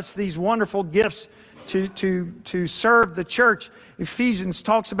give us these wonderful gifts to serve the church. Ephesians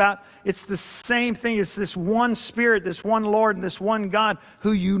talks about it's the same thing. It's this one Spirit, this one Lord, and this one God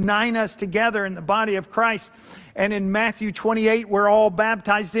who unite us together in the body of Christ. And in Matthew 28, we're all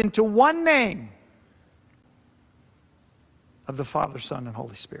baptized into one name of the Father, Son, and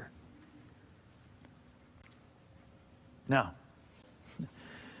Holy Spirit. Now,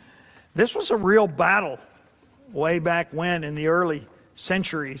 this was a real battle way back when in the early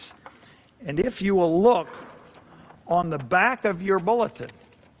centuries. And if you will look on the back of your bulletin,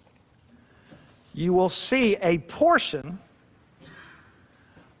 you will see a portion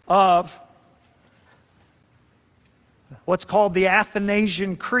of what's called the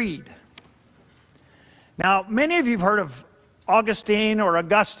Athanasian Creed. Now, many of you have heard of Augustine or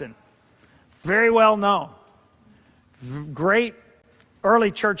Augustine. Very well known. Great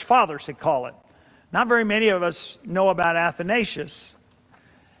early church fathers, they call it. Not very many of us know about Athanasius.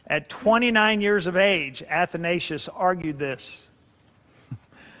 At 29 years of age, Athanasius argued this.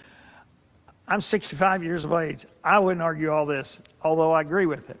 I'm 65 years of age. I wouldn't argue all this, although I agree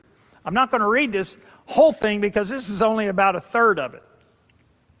with it. I'm not going to read this whole thing because this is only about a third of it.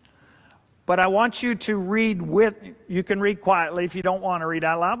 But I want you to read with, you can read quietly if you don't want to read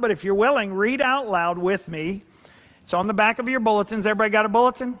out loud, but if you're willing, read out loud with me. It's on the back of your bulletins. Everybody got a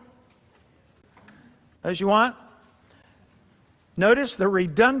bulletin? As you want? Notice the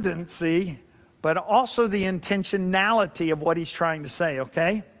redundancy, but also the intentionality of what he's trying to say,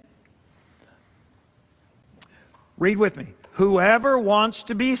 okay? Read with me. Whoever wants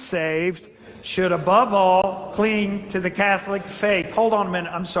to be saved should above all cling to the Catholic faith. Hold on a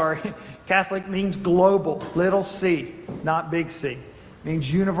minute. I'm sorry. Catholic means global, little c, not big C. It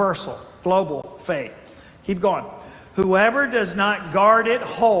means universal, global faith. Keep going. Whoever does not guard it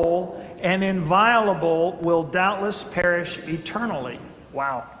whole and inviolable will doubtless perish eternally.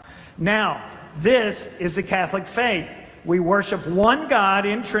 Wow. Now, this is the Catholic faith. We worship one God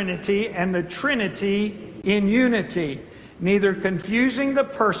in Trinity and the Trinity in unity, neither confusing the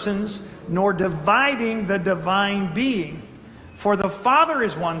persons nor dividing the divine being. For the Father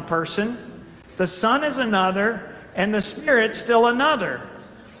is one person, the Son is another, and the Spirit still another.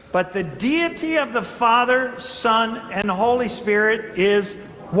 But the deity of the Father, Son, and Holy Spirit is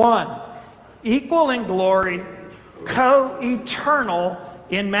one, equal in glory, co-eternal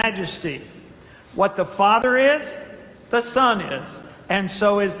in majesty. What the Father is, the Son is, and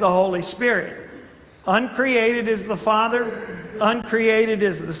so is the Holy Spirit. Uncreated is the Father, uncreated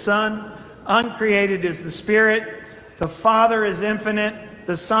is the Son, uncreated is the Spirit. The Father is infinite,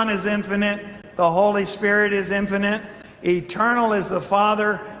 the Son is infinite, the Holy Spirit is infinite. Eternal is the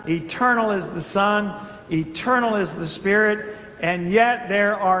Father, eternal is the Son, eternal is the Spirit, and yet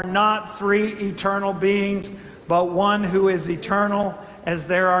there are not three eternal beings, but one who is eternal, as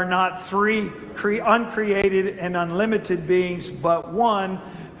there are not three uncreated and unlimited beings, but one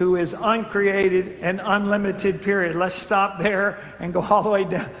who is uncreated and unlimited, period. Let's stop there and go all the way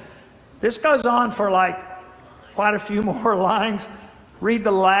down. This goes on for like quite a few more lines. Read the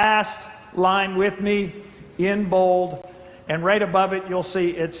last line with me in bold. And right above it, you'll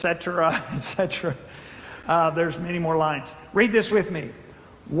see, etc., etc. There's many more lines. Read this with me.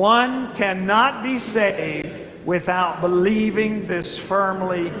 One cannot be saved without believing this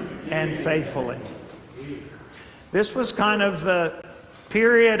firmly and faithfully. This was kind of the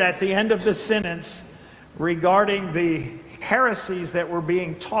period at the end of the sentence regarding the heresies that were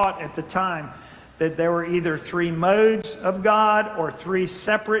being taught at the time, that there were either three modes of God or three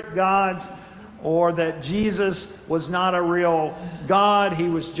separate gods, or that Jesus was not a real God. He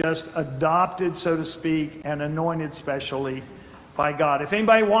was just adopted, so to speak, and anointed specially by God. If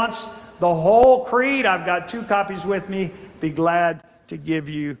anybody wants the whole creed. I've got 2 copies with me. Be glad to give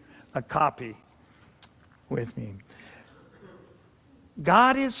you a copy with me.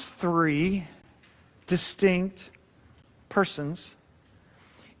 God is 3 distinct persons,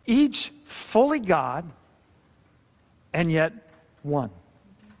 each fully God and yet one.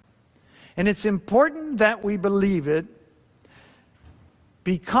 And it's important that we believe it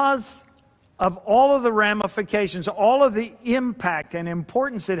because of all of the ramifications, all of the impact and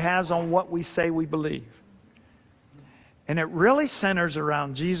importance it has on what we say we believe. And it really centers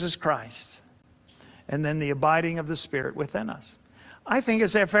around Jesus Christ and then the abiding of the Spirit within us. I think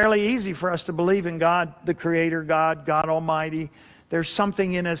it's fairly easy for us to believe in God, the Creator God, God Almighty. There's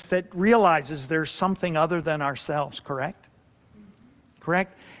something in us that realizes there's something other than ourselves, correct?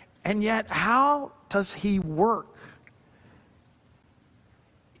 Correct? And yet, how does He work?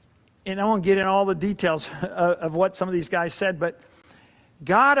 And I won't get in all the details of what some of these guys said, but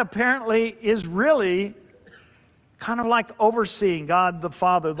God apparently is really kind of like overseeing God the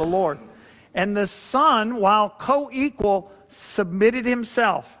Father, the Lord. And the Son, while co-equal, submitted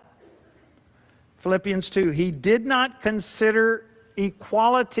Himself. Philippians 2, He did not consider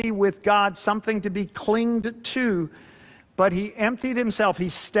equality with God something to be clinged to, but He emptied Himself. He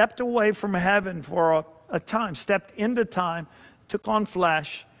stepped away from heaven for a time, stepped into time, took on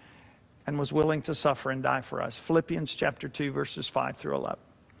flesh, and was willing to suffer and die for us. Philippians chapter 2, verses 5 through 11.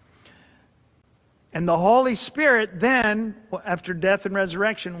 And the Holy Spirit then, after death and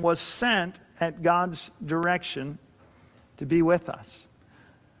resurrection, was sent at God's direction to be with us.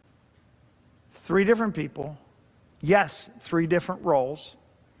 3 different people, yes, 3 different roles,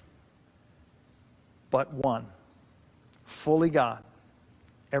 but one. Fully God,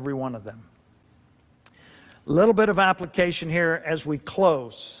 every one of them. A little bit of application here as we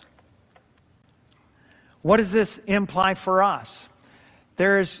close. What does this imply for us?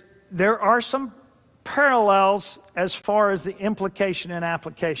 There are some parallels as far as the implication and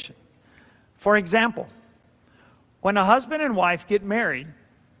application. For example, when a husband and wife get married,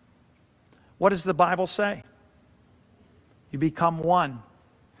 what does the Bible say? You become one.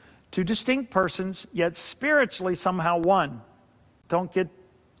 2 distinct persons, yet spiritually somehow one. Don't get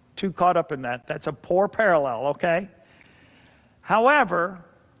too caught up in that. That's a poor parallel, okay? However,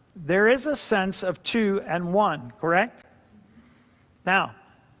 there is a sense of 2 and 1, correct? Now,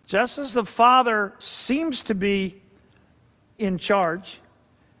 just as the Father seems to be in charge,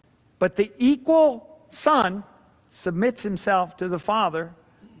 but the equal Son submits himself to the Father,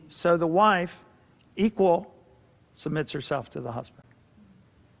 so the wife, equal, submits herself to the husband.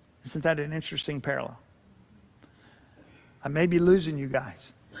 Isn't that an interesting parallel? I may be losing you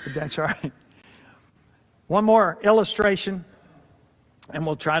guys, but that's all right. One more illustration, and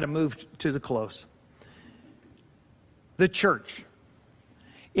we'll try to move to the close. The church.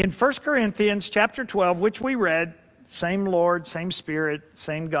 In 1 Corinthians chapter 12, which we read, same Lord, same Spirit,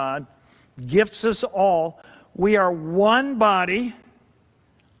 same God, gifts us all. We are one body,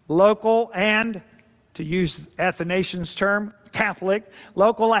 local and, to use Athanasian's term, Catholic,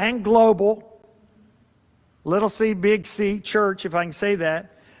 local and global, little c, big C, church, if I can say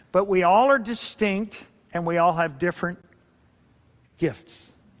that. But we all are distinct and we all have different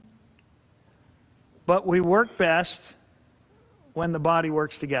gifts. But we work best when the body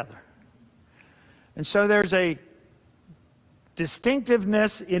works together. And so there's a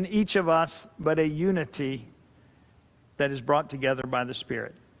distinctiveness in each of us, but a unity that is brought together by the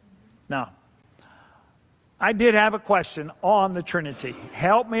Spirit. Now, I did have a question on the Trinity.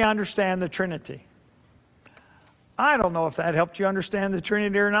 Help me understand the Trinity. I don't know if that helped you understand the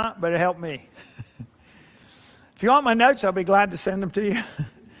Trinity or not, but it helped me. If you want my notes, I'll be glad to send them to you.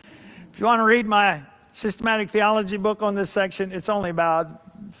 If you want to read my systematic theology book on this section, it's only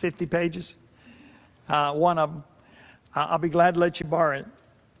about 50 pages, one of them. I'll be glad to let you borrow it.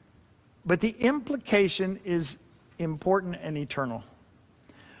 But the implication is important and eternal.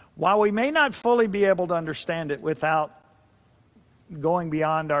 While we may not fully be able to understand it without going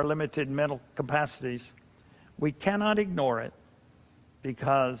beyond our limited mental capacities, we cannot ignore it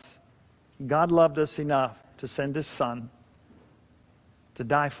because God loved us enough to send His Son to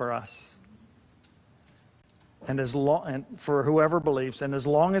die for us. And for whoever believes, and as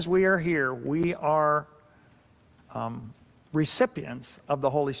long as we are here, we are recipients of the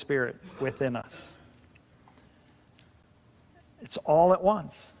Holy Spirit within us. It's all at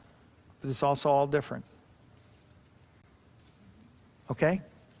once, but it's also all different. Okay?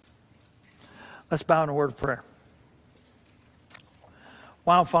 Let's bow in a word of prayer.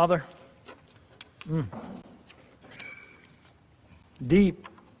 Wow, Father. Deep,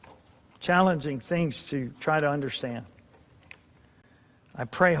 challenging things to try to understand. I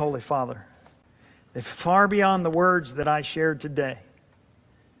pray, Holy Father, that far beyond the words that I shared today,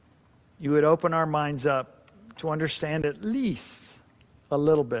 you would open our minds up to understand at least a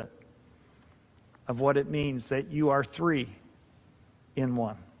little bit of what it means that you are three in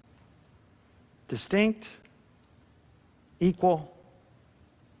one. Distinct, equal,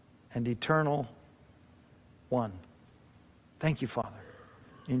 and eternal one. Thank you, Father.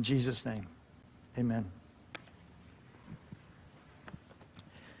 In Jesus' name, amen.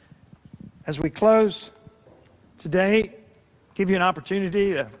 As we close today, give you an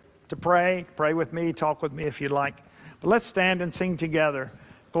opportunity to pray with me, talk with me if you'd like. But let's stand and sing together,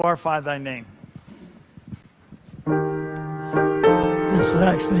 Glorify Thy Name. This is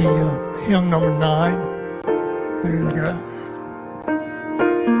actually hymn number 9. There you go.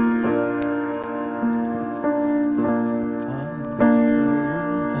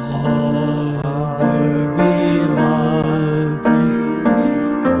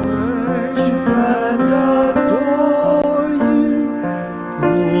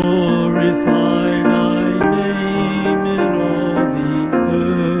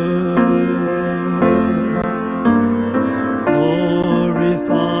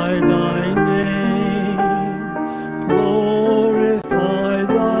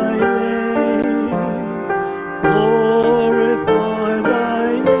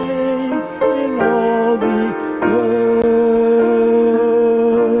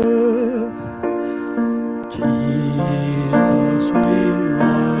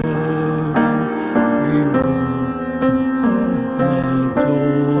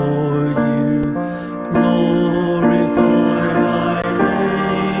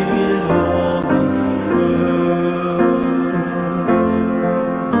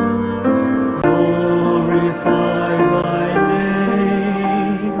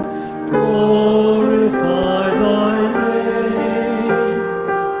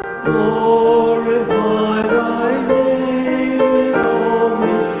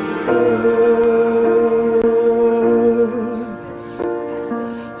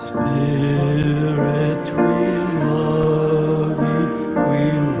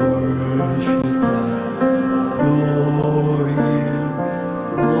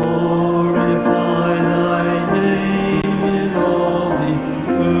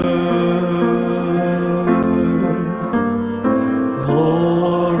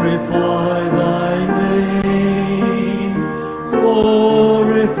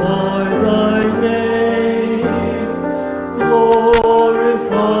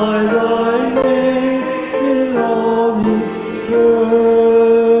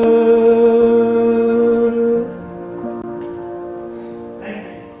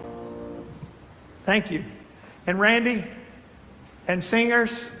 Thank you. And Randy, and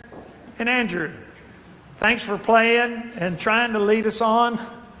singers, and Andrew, thanks for playing and trying to lead us on.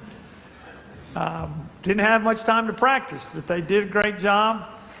 Didn't have much time to practice, but they did a great job.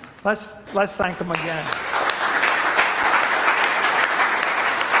 Let's thank them again.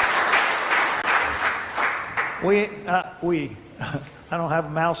 I don't have a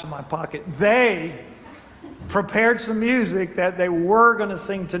mouse in my pocket. They prepared some music that they were going to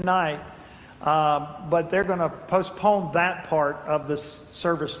sing tonight. But they're going to postpone that part of this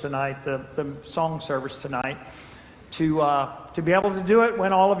service tonight, the song service tonight, to be able to do it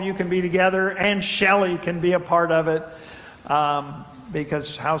when all of you can be together and Shelley can be a part of it,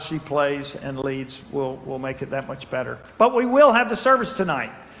 because how she plays and leads will make it that much better. But we will have the service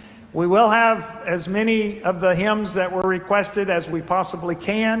tonight. We will have as many of the hymns that were requested as we possibly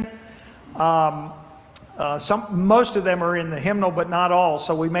can. Most of them are in the hymnal, but not all,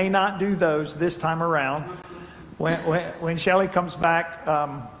 so we may not do those this time around. When Shelley comes back,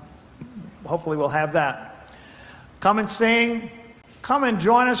 hopefully we'll have that. Come and sing. Come and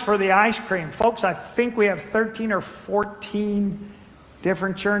join us for the ice cream. Folks, I think we have 13 or 14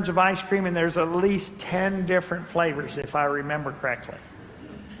 different churns of ice cream, and there's at least 10 different flavors, if I remember correctly.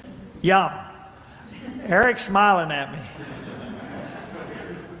 Yum. Eric's smiling at me.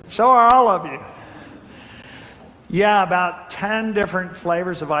 So are all of you. Yeah, about 10 different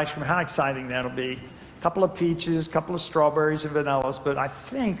flavors of ice cream. How exciting that'll be. A couple of peaches, a couple of strawberries and vanillas, but I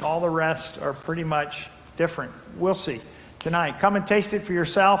think all the rest are pretty much different. We'll see tonight. Come and taste it for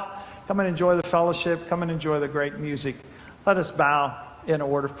yourself. Come and enjoy the fellowship. Come and enjoy the great music. Let us bow in a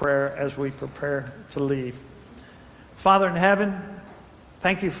word of prayer as we prepare to leave. Father in heaven,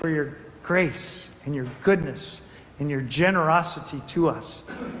 thank you for your grace and your goodness and your generosity to us.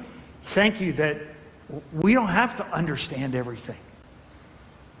 Thank you that we don't have to understand everything,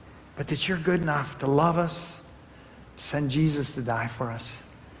 but that you're good enough to love us, send Jesus to die for us.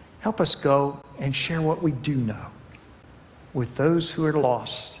 Help us go and share what we do know. with those who are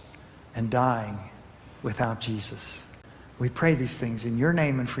lost and dying without Jesus. We pray these things in your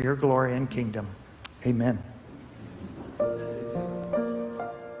name and for your glory and kingdom. Amen.